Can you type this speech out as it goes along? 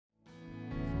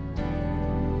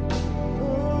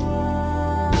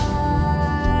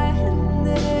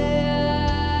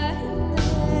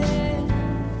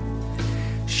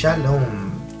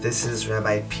Shalom, this is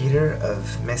Rabbi Peter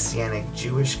of Messianic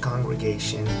Jewish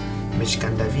Congregation,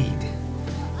 Mishkan David,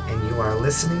 and you are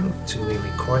listening to a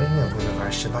recording of one of our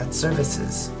Shabbat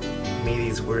services. May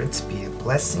these words be a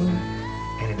blessing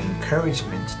and an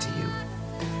encouragement to you.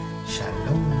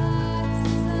 Shalom.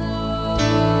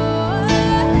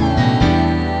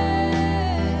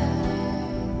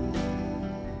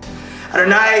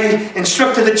 Adonai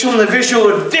instructed the children of Israel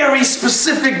with very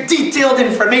specific, detailed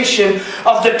information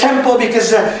of the temple,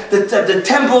 because the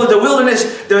temple, the wilderness,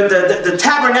 the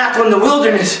tabernacle in the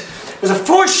wilderness was a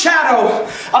foreshadow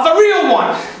of the real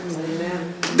one.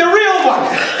 Amen. The real one.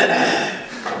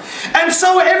 And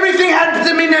so everything had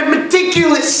to be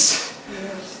meticulous.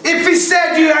 If he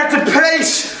said you had to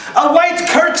place a white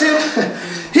curtain,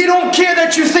 he don't care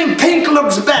that you think pink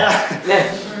looks better.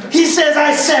 He says,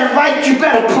 I said white, you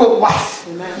better put white.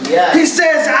 Yeah. He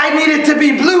says, I need it to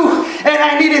be blue, and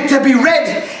I need it to be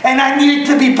red, and I need it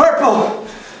to be purple.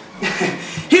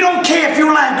 He don't care if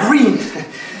you like green.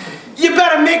 You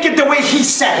better make it the way he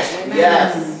said it.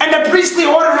 Yes. And the priestly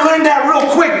order learned that real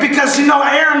quick, because,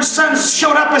 Aaron's son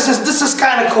showed up and says, this is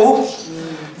kind of cool.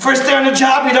 First day on the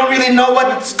job, you don't really know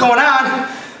what's going on.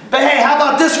 But hey, how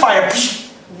about this fire?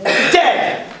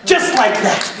 Dead. Just like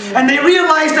that. And they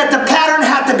realized that the pattern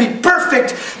had to be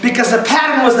perfect, because the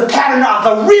pattern was the pattern of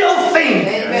the real thing.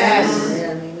 Amen.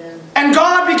 And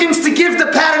God begins to give the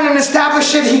pattern and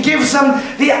establish it. He gives them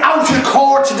the outer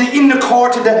court, the inner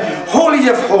court, the Holy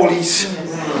of Holies.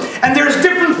 And there's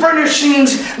different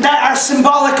furnishings that are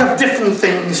symbolic of different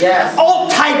things. Yes. All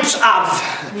types of.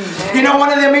 One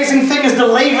of the amazing things is the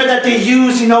laver that they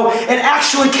use, it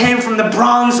actually came from the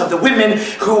bronze of the women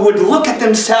who would look at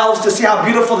themselves to see how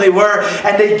beautiful they were,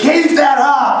 and they gave that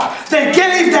up. They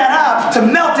gave that up to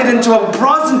melt it into a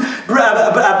brazen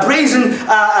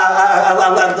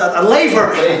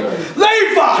laver.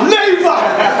 Laver!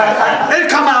 It'll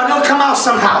come out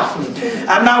somehow.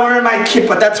 I'm not wearing my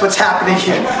kippah, that's what's happening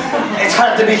here. It's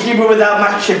hard to be Hebrew without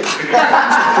my kippah.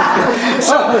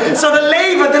 So the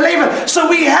laver. So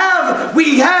we have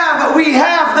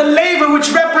the laver,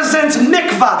 which represents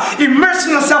mikvah,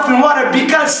 immersing yourself in water,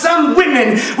 because some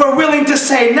women were willing to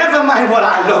say, never mind what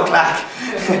I look like.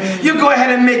 You go ahead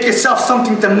and make yourself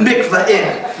something to mikvah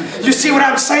in. You see what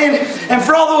I'm saying? And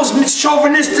for all those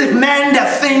chauvinistic men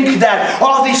that think that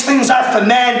all these things are for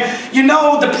men,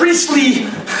 the priestly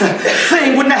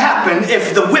thing wouldn't have happened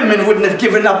if the women wouldn't have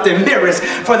given up their mirrors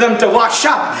for them to wash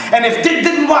up. And if they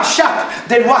didn't wash up,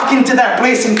 they'd walk into that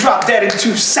place and drop dead in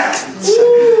 2 seconds.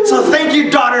 So thank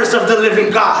you, daughters of the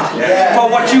living God, for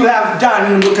what you have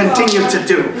done and will continue to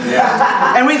do.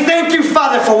 And we thank you,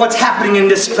 Father, for what's happening in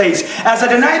this place. As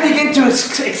Adonai begins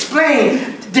to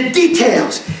explain the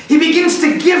details, he begins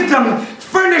to give them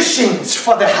furnishings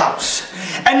for the house.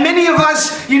 And many of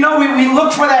us, we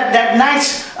look for that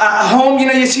nice home.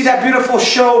 You see that beautiful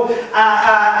show.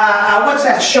 What's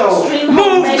that show?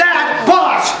 Move that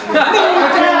boss.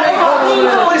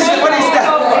 What is that?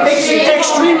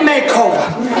 Extreme Makeover.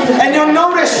 And you'll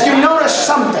notice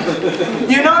something.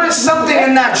 You notice something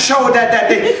in that show that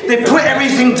they put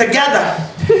everything together.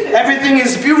 Everything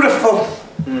is beautiful.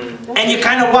 And you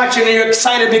kind of watch it and you're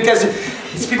excited, because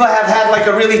these people have had like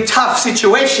a really tough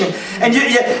situation, and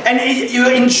you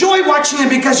enjoy watching it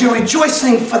because you're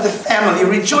rejoicing for the family, you're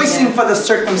rejoicing for the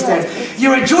circumstance,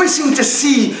 you're rejoicing to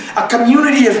see a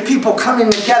community of people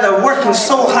coming together, working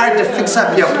so hard to fix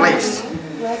up your place.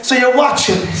 So you're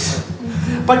watching this,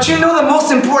 but the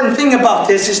most important thing about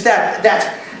this is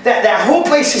that whole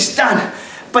place is done.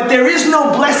 But there is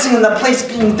no blessing in the place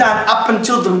being done up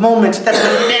until the moment that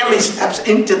the family steps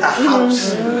into the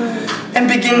house and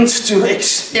begins to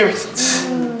experience.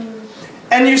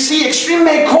 And you see, Extreme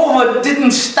Makeover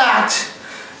didn't start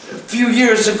a few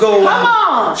years ago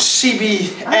on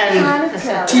CBN,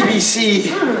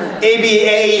 TBC,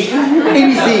 ABA,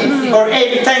 ABC, or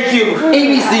AB, thank you.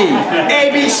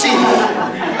 ABC.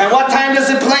 And what time does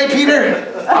it play, Peter?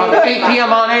 8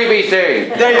 p.m. on ABC.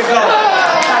 There you go.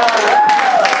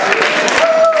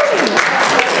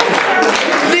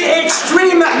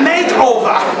 Extreme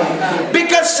Makeover,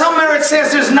 because somewhere it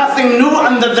says there's nothing new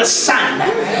under the sun.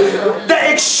 The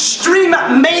Extreme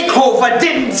Makeover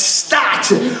didn't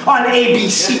start on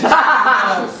ABC.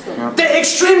 The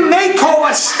Extreme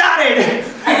Makeover started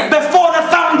before the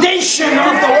foundation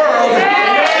of the world.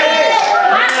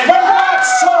 When God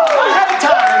saw ahead of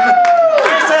time,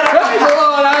 he said,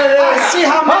 I see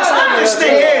how messed up this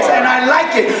thing is, and I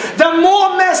like it. The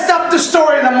more messed up the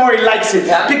story, the more he likes it.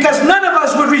 Because none of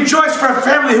us would rejoice for a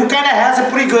family who kind of has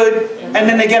it pretty good, and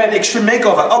then they get an Extreme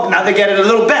Makeover. Oh, now they get it a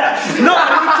little better. No, I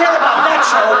don't care about that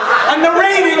show. And the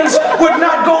ratings would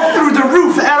not go through the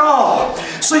roof at all.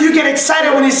 So you get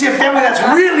excited when you see a family that's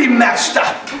really messed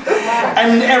up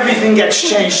and everything gets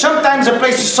changed. Sometimes a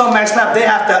place is so messed up, they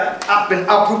have to up and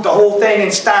uproot the whole thing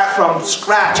and start from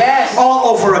scratch all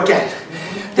over again.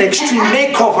 The extreme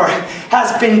makeover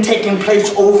has been taking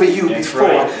place over you before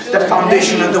the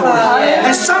foundation of the world.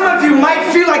 And some of you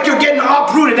might feel like you're getting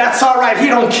uprooted. That's all right. He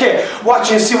don't care. Watch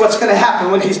and see what's going to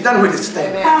happen when he's done with this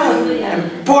thing.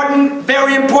 Important,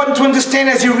 very important to understand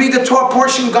as you read the Torah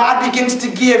portion, God begins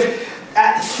to give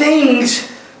things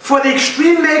for the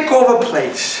extreme makeover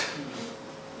place.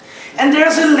 And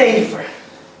there's a laver.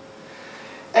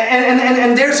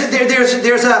 And there's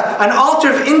an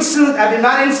altar of incense. I mean,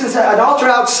 not incense. An altar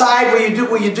outside where you're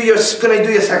going to do your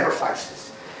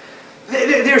sacrifices.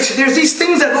 There's these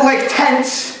things that look like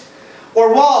tents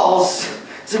or walls.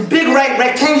 It's a big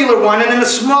rectangular one, and then a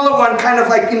smaller one, kind of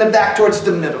like in the back towards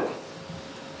the middle.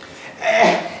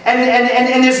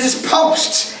 And there's this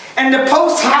posts, and the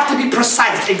posts have to be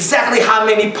precise. Exactly how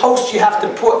many posts you have to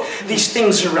put these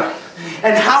things around,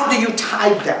 and how do you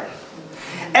tie them?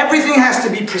 Everything has to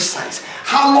be precise.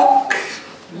 How long?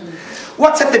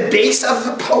 What's at the base of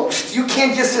the post? You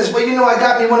can't just say, well, you know, I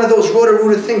got me one of those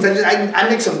rotor-rooter things. I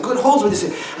make some good holes with this.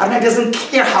 I doesn't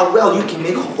care how well you can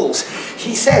make holes.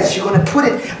 He says you're going to put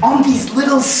it on these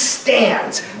little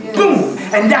stands. Yes. Boom.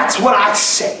 And that's what I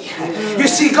say. You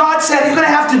see, God said you're going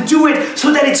to have to do it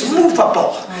so that it's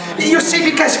movable. You see,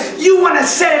 because you want to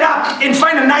set it up and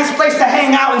find a nice place to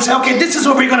hang out and say, okay, this is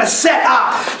what we're going to set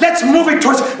up. Let's move it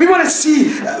towards, we want to see,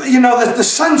 the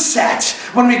sunset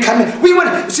when we come in. We want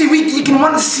to see, you can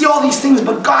want to see all these things,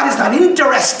 but God is not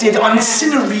interested on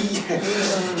scenery.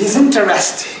 He's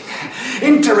interested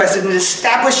in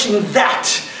establishing that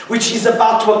which he's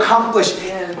about to accomplish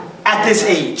at this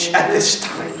age, at this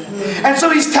time. And so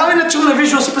he's telling the children of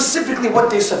Israel specifically what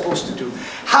they're supposed to do,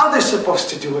 how they're supposed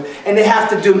to do it, and they have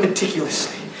to do it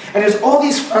meticulously. And there's all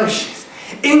these furnishings.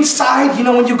 Inside,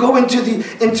 when you go into the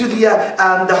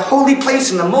holy place,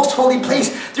 in the most holy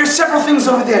place, there's several things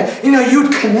over there.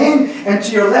 You'd come in, and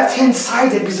to your left-hand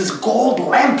side, there's this gold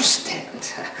lampstand.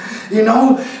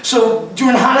 So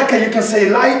during Hanukkah, you can say,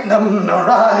 light the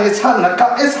menorah, it's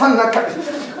Hanukkah, it's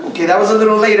Hanukkah. Okay, that was a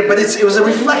little later, but it was a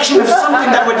reflection of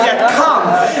something that would yet come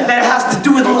that has to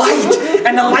do with light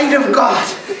and the light of God.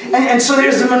 And so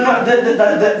there's the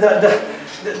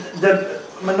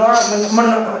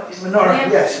menorah,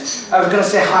 yes. I was going to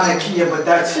say Hanukkah, but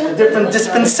that's a different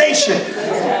dispensation.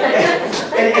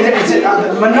 And it's a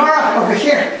menorah over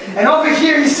here. And over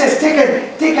here he says, take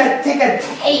a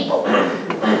table.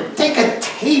 Take a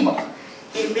table.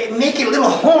 Make it little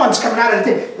horns coming out of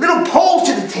the table. Little poles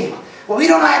to the table. Well, we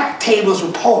don't like tables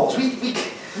with poles.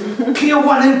 Pier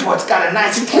 1 Imports got a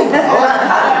nice table.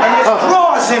 And there's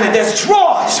drawers in it. There's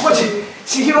drawers.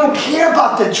 See, you don't care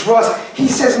about the drawers. He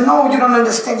says, no, you don't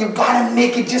understand. You've got to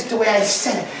make it just the way I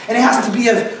said it. And it has to be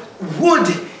of wood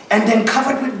and then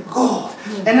covered with gold.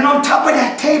 And then on top of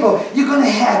that table, you're going to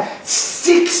have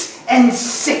 6 and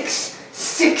 6.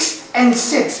 6 and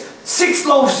 6. 6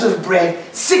 loaves of bread.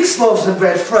 6 loaves of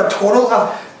bread for a total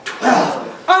of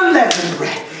 12 unleavened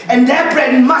bread. And that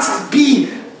bread must be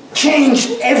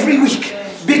changed every week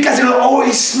because it will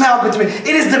always smell good to me.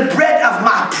 It is the bread of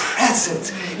my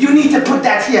presence. You need to put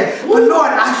that here. But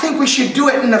Lord, I think we should do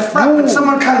it in the front. When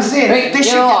someone comes in, they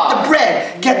should get the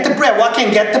bread. Get the bread. Walk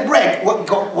in, get the bread.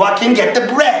 Walk in, get the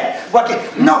bread.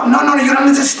 No, you don't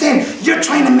understand. You're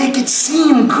trying to make it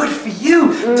seem good for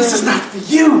you. This is not for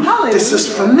you. This is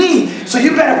for me. So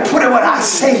you better put it where I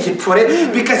say you put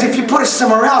it, because if you put it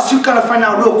somewhere else, you're going to find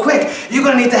out real quick. You're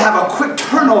going to need to have a quick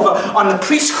turnover on the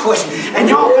priesthood, and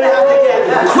you're going to have to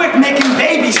get quick making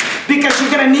babies, because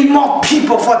you're going to need more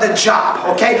people for the job,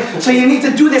 okay? So you need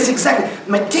to do this exactly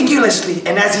meticulously.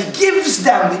 And as he gives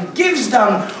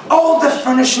them all the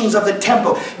furnishings of the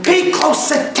temple. Pay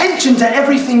close attention to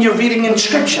everything you're reading in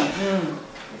Scripture.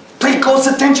 Pay close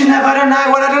attention to what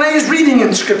Adonai is reading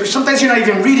in Scripture. Sometimes you're not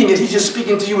even reading it. He's just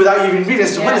speaking to you without you even reading it.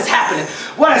 So what is happening?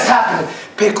 What is happening?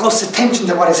 Pay close attention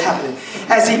to what is happening.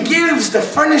 As he gives the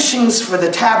furnishings for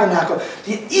the tabernacle,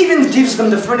 he even gives them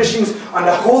the furnishings on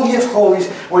the Holy of Holies,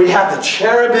 where you have the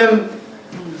cherubim,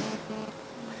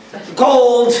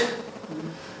 gold,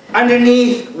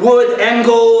 underneath, wood and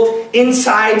gold,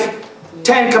 inside,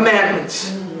 10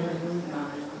 Commandments.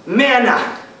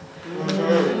 Manna.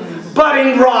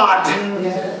 Budding rod.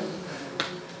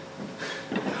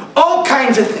 All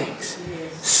kinds of things.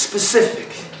 Specific.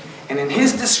 And in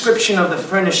his description of the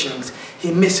furnishings,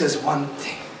 he misses one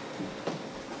thing.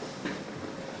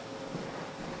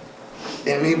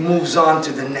 Then he moves on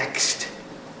to the next.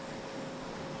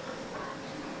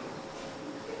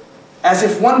 As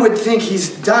if one would think he's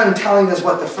done telling us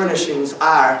what the furnishings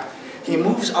are, he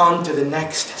moves on to the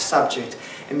next subject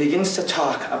and begins to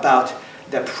talk about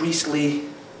the priestly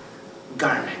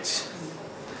garments.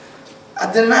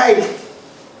 Adonai,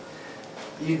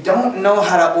 you don't know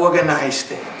how to organize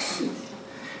things.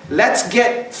 Let's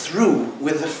get through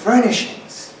with the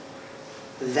furnishings.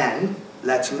 Then,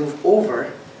 let's move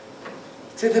over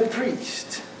to the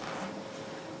priest.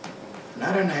 And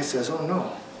Adonai says, oh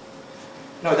no.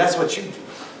 No, that's what you do.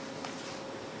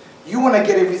 You want to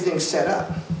get everything set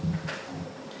up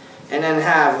and then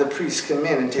have the priest come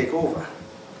in and take over.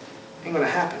 Ain't going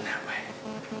to happen that way.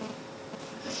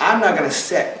 I'm not going to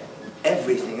set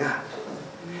everything up.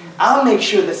 I'll make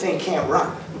sure the thing can't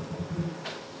run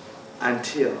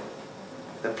until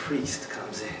the priest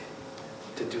comes in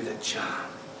to do the job.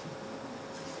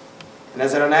 And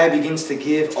as Adonai begins to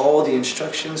give all the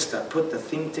instructions to put the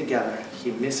thing together,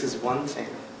 he misses one thing.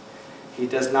 He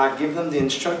does not give them the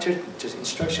instruction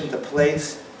to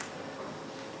place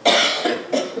a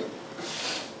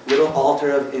little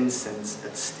altar of incense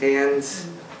that stands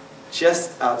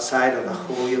just outside of the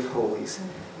Holy of Holies,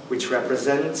 which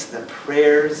represents the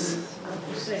prayers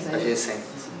of his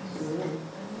saints.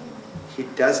 He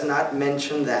does not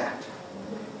mention that.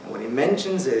 And what he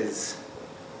mentions is,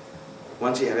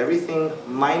 once you have everything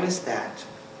minus that,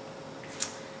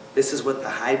 this is what the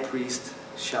high priest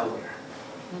shall wear.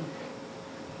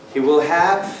 He will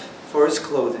have for his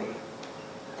clothing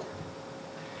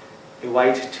a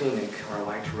white tunic or a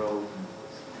white robe,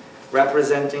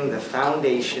 representing the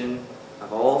foundation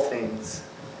of all things,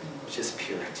 which is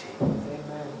purity.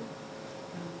 Amen.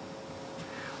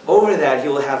 Over that, he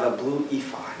will have a blue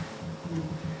ephod.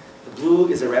 The blue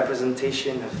is a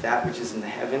representation of that which is in the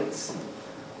heavens.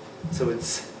 So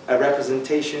it's a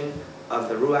representation of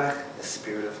the Ruach, the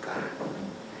Spirit of God.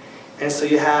 And so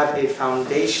you have a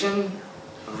foundation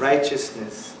of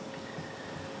righteousness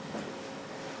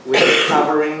with a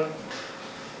covering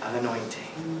of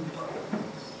anointing.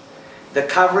 The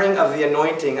covering of the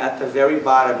anointing at the very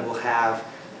bottom will have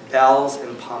bells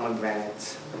and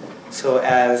pomegranates. So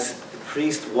as the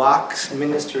priest walks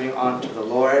ministering unto the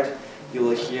Lord, you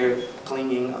will hear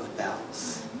clanging of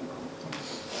bells.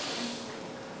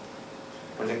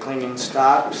 When the clanging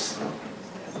stops,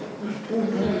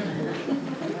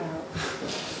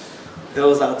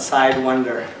 those outside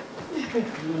wonder.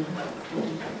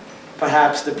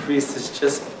 Perhaps the priest has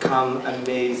just become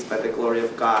amazed by the glory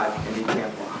of God and he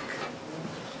can't walk.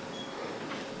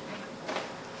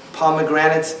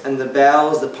 Pomegranates and the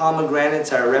bells. The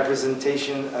pomegranates are a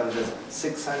representation of the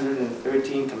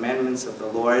 613 commandments of the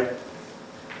Lord,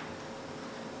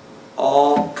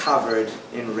 all covered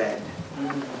in red.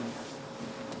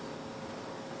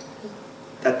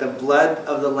 That the blood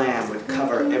of the Lamb would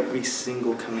cover every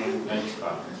single commandment.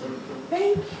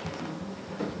 Thank you.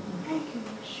 Thank you.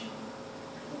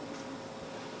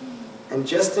 And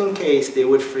just in case they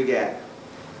would forget,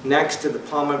 next to the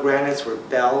pomegranates were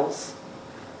bells.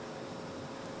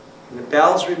 And the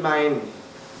bells remind me,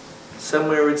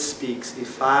 somewhere it speaks,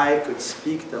 if I could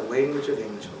speak the language of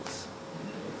angels,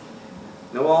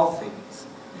 know all things,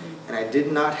 and I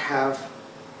did not have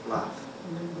love,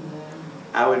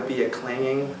 I would be a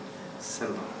clanging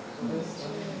cymbal.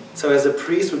 So as a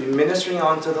priest would be ministering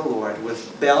unto the Lord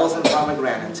with bells and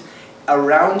pomegranates,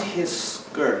 around his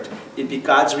skirt, it'd be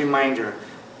God's reminder,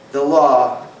 the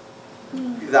law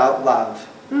without love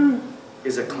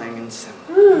is a clanging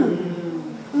cymbal.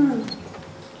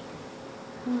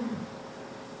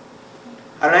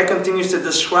 Adonai continues to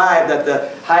describe that the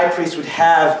high priest would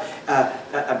have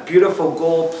a beautiful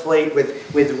gold plate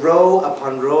with row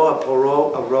upon row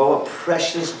upon row of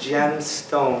precious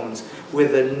gemstones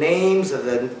with the names of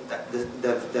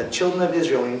the children of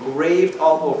Israel engraved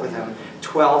all over them,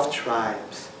 12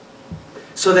 tribes.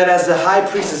 So that as the high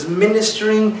priest is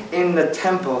ministering in the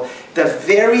temple, the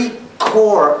very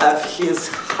core of his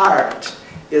heart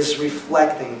is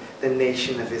reflecting the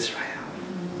nation of Israel.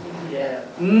 Yeah.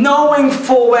 Knowing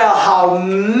full well how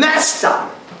messed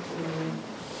up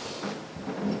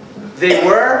they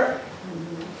were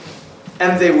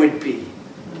and they would be.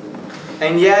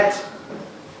 And yet,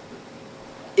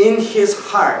 in his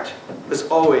heart was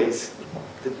always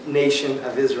the nation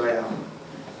of Israel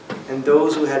and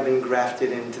those who had been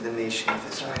grafted into the nation of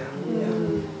Israel.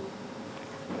 Yeah.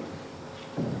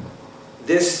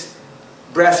 This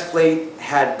breastplate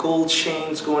had gold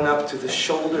chains going up to the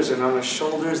shoulders, and on the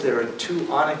shoulders there are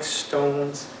 2 onyx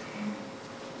stones.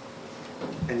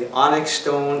 And the onyx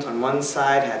stones on one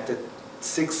side had the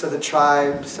 6 of the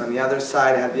tribes, on the other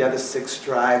side had the other 6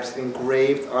 tribes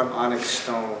engraved on onyx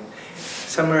stone.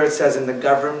 Somewhere it says, and the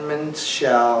government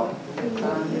shall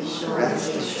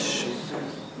rest assured.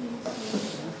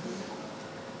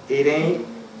 It ain't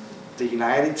the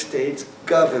United States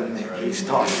government he's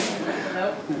talking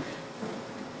about.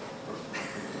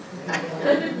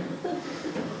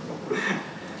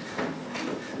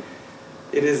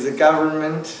 It is the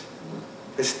government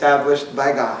established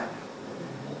by God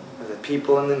for the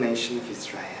people and the nation of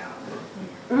Israel.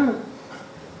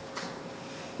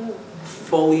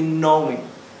 Fully knowing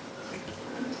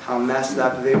how messed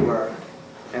up they were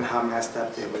and how messed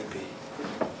up they would be.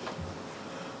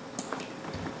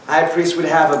 High priest would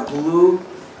have a blue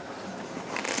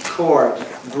cord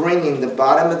bringing the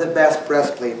bottom of the best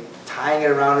breastplate, tying it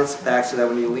around its back so that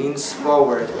when he leans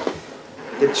forward,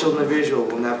 the children of Israel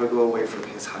will never go away from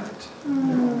his heart.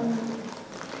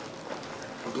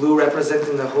 Blue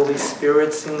representing the Holy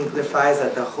Spirit signifies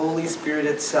that the Holy Spirit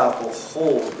itself will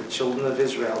hold the children of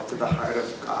Israel to the heart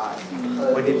of God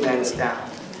when he bends down.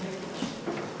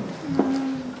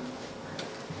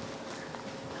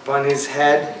 On his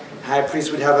head, the high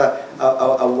priest would have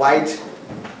a white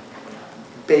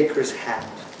baker's hat.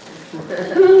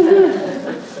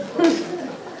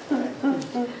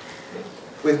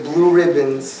 With blue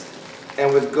ribbons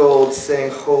and with gold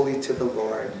saying, "Holy to the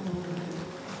Lord."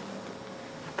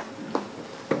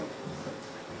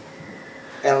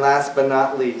 And last but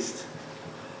not least,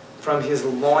 from his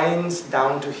loins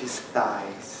down to his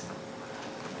thighs,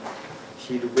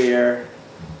 he'd wear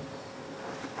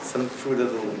some fruit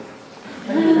of the loom.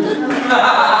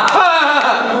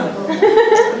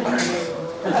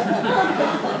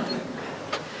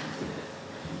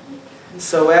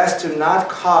 So as to not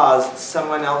cause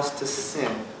someone else to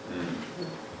sin.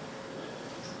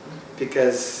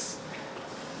 Because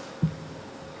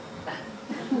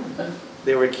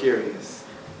they were curious.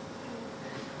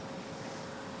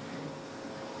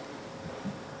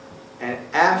 And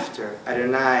after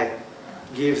Adonai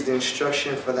gives the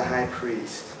instruction for the high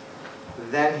priest,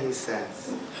 then he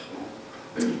says,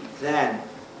 then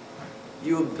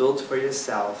you build for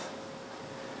yourself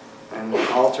an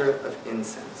altar of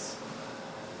incense.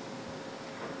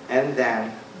 And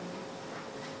then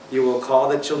you will call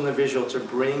the children of Israel to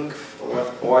bring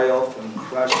forth oil from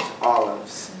crushed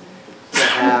olives to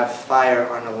have fire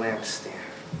on a lampstand.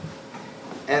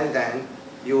 And then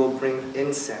you will bring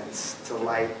incense to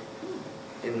light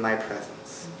in my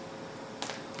presence.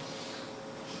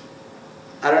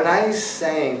 Adonai is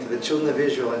saying to the children of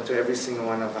Israel and to every single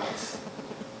one of us,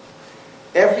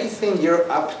 everything you're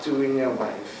up to in your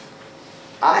life,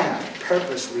 I have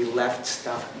purposely left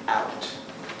stuff out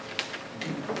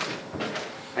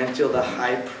until the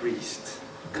high priest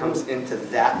comes into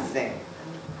that thing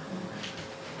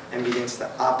and begins to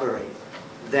operate.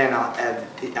 Then I'll add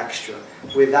the extra.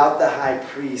 Without the high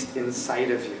priest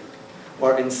inside of you,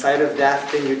 or inside of that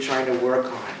thing you're trying to work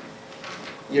on,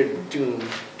 you're doomed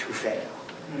to fail.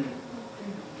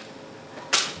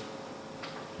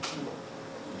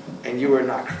 And you were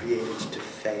not created to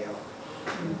fail.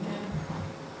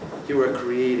 You were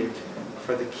created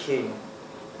for the King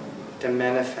to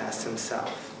manifest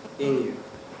himself in you.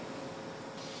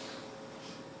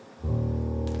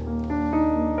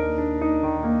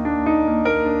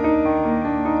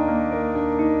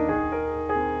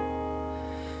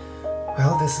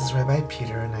 Well, this is Rabbi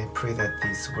Peter, and I pray that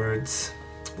these words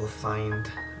will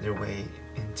find their way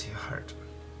into your heart.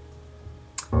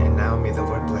 And now may the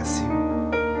Lord bless you.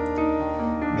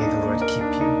 May the Lord keep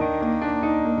you.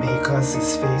 May he cause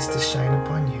his face to shine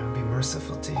upon you and be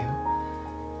merciful to you.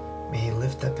 May he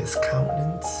lift up his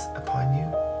countenance upon you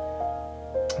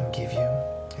and give you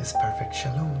his perfect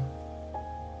shalom.